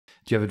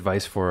Do you have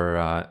advice for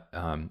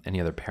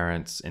any other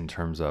parents in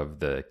terms of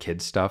the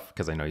kids stuff?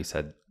 Because I know you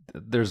said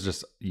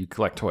you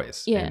collect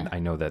toys. Yeah. And I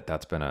know that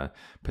that's been a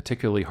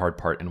particularly hard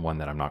part and one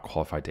that I'm not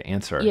qualified to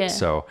answer. Yeah.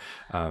 So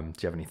do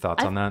you have any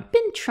thoughts on that? I've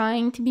been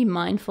trying to be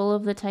mindful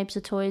of the types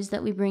of toys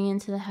that we bring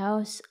into the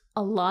house.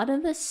 A lot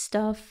of the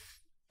stuff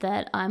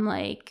that I'm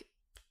like,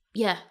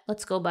 yeah,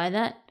 let's go buy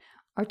that,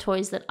 are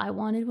toys that I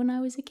wanted when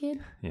I was a kid.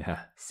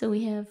 Yeah. So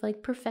we have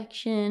like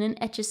Perfection and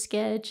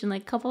Etch-a-Sketch and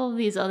like a couple of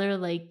these other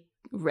like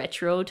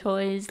retro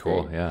toys.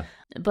 Cool. Yeah.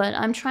 But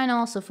I'm trying to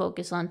also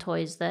focus on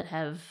toys that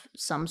have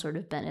some sort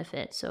of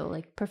benefit. So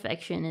like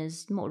Perfection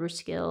is motor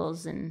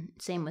skills, and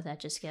same with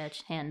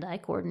Etch-a-Sketch, hand-eye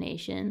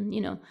coordination,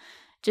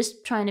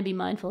 just trying to be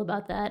mindful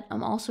about that.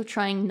 I'm also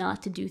trying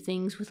not to do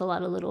things with a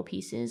lot of little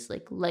pieces.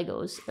 Like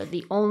Legos are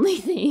the only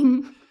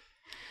thing,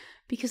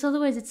 because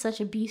otherwise it's such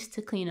a beast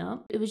to clean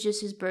up. It was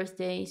just his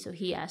birthday, so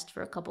he asked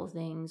for a couple of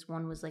things.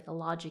 One was like a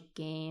logic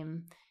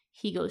game.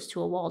 He goes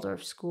to a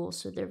Waldorf school,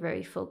 so they're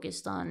very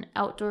focused on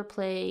outdoor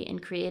play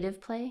and creative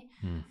play.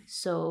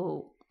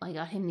 So I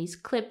got him these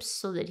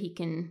clips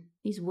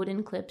these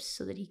wooden clips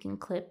so that he can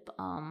clip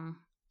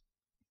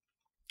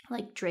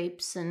like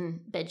drapes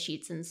and bed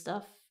sheets and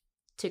stuff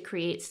to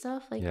create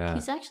stuff. Like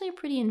He's actually a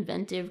pretty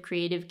inventive,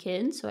 creative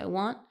kid. So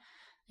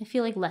I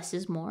feel like less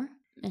is more,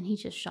 and he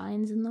just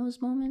shines in those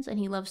moments, and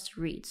he loves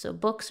to read. So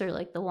books are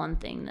like the one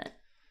thing that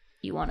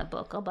you want a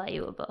book, I'll buy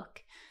you a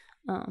book.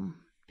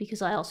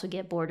 Because I also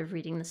get bored of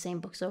reading the same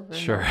books over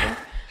and over.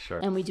 Sure.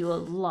 And we do a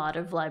lot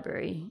of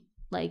library.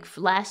 Like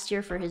last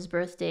year for his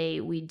birthday,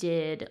 we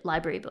did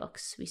library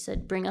books. We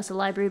said, bring us a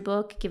library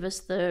book, give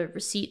us the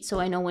receipt so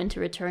I know when to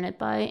return it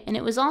by. And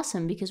it was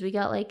awesome because we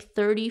got like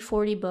 30,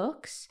 40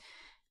 books.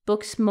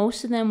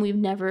 Most of them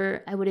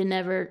I would have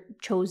never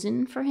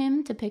chosen for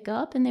him to pick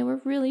up, and they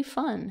were really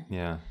fun.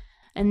 Yeah.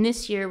 And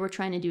this year we're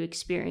trying to do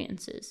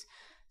experiences.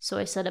 So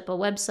I set up a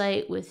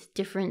website with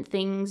different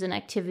things and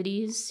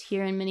activities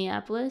here in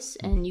Minneapolis,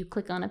 and you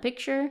click on a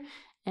picture,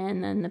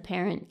 and then the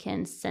parent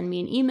can send me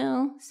an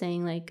email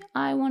saying like,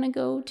 I want to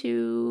go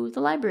to the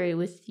library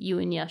with you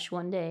and Yash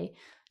one day.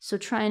 So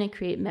trying to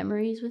create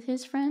memories with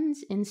his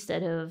friends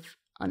instead of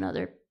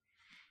another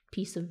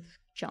piece of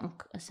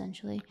junk,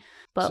 essentially.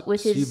 But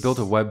so you built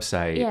a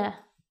website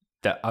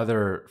that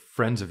other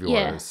friends of yours.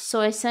 Yeah.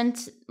 So I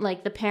sent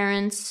like the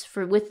parents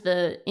with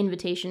the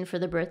invitation for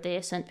the birthday, I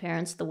sent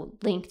parents the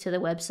link to the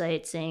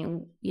website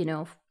saying,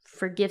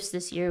 for gifts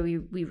this year,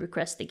 we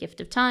request the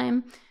gift of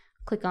time.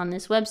 Click on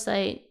this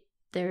website.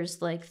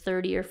 There's like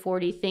 30 or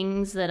 40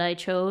 things that I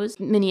chose.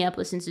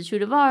 Minneapolis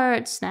Institute of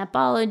Art,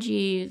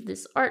 Snapology,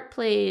 this art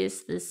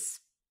place,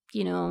 this,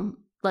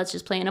 let's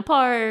just play in a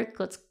park.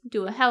 Let's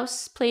do a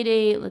house play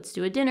date. Let's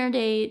do a dinner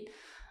date.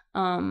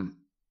 And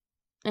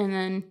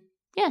then,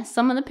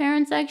 some of the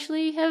parents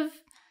actually have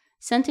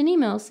sent an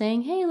email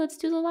saying, hey, let's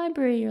do the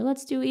library, or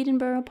let's do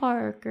Edinburgh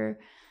Park.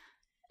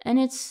 And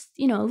it's,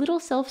 a little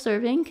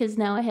self-serving because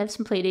now I have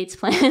some play dates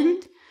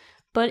planned,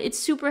 but it's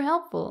super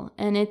helpful.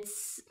 And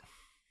it's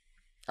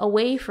a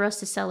way for us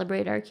to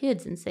celebrate our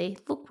kids and say,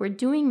 look, we're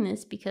doing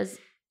this because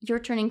you're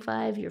turning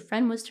 5, your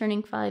friend was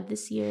turning 5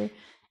 this year,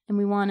 and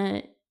we want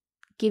to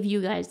give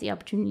you guys the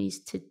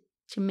opportunities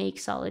to make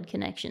solid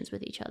connections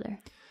with each other.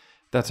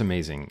 That's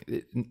amazing.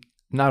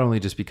 Not only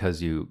just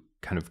because you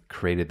kind of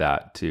created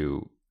that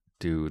to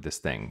do this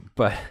thing,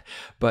 but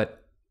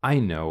I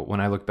know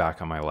when I look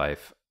back on my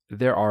life,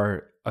 there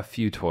are a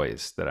few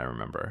toys that I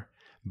remember,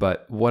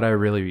 but what I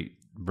really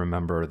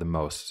remember the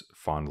most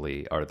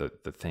fondly are the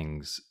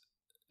things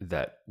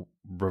that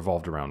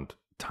revolved around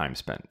time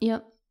spent.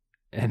 Yep.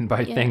 And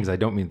by things, I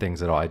don't mean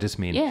things at all. I just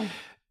mean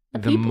the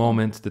people.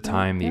 moments, the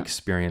time, the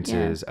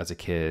experiences as a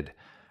kid.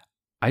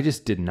 I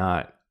just did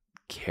not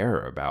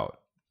care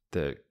about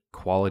the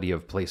quality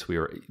of place we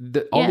were.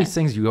 All these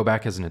things you go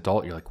back as an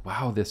adult, you're like,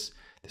 wow, this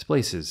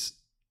place is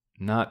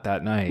not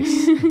that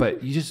nice,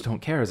 but you just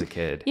don't care as a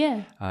kid.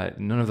 Yeah.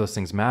 None of those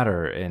things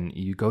matter. And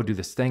you go do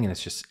this thing and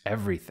it's just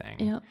everything.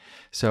 Yep.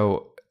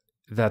 So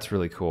that's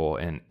really cool.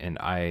 And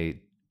I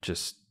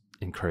just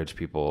encourage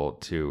people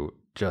to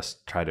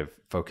just try to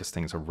focus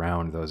things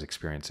around those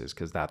experiences,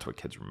 because that's what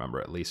kids remember,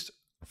 at least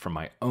from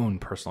my own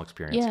personal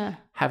experience,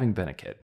 having been a kid.